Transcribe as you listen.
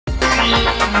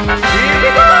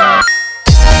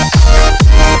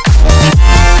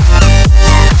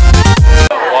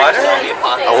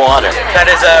Water. That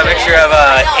is a mixture of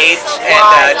H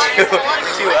and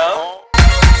 2O.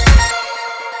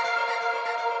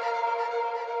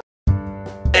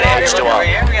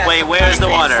 H2O. Wait, where's the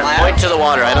water? Point to the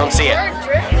water. I don't see it.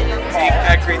 See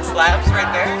concrete slabs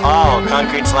right there? Oh,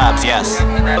 concrete slabs. Yes.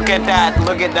 Look at that.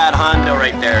 Look at that Honda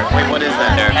right there. Wait, what is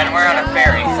that there? And we're on a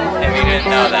ferry. If you didn't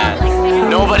know that.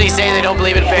 Nobody say they don't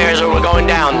believe in fairs or we're going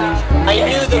down. I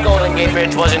knew the Golden Gate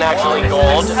Bridge wasn't actually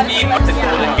gold. The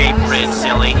Golden Gate Bridge,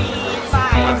 silly.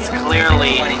 It's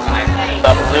clearly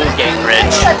the Blue Gate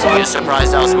Bridge. Are you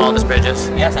surprised how small this bridge is?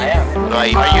 Yes, I am.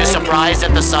 Are you surprised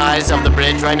at the size of the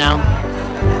bridge right now?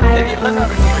 If you look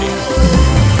over, it's pretty cool.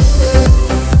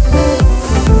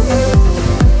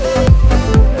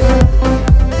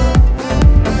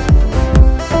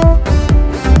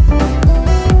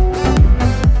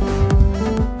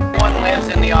 One lives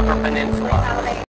in the Upper Peninsula.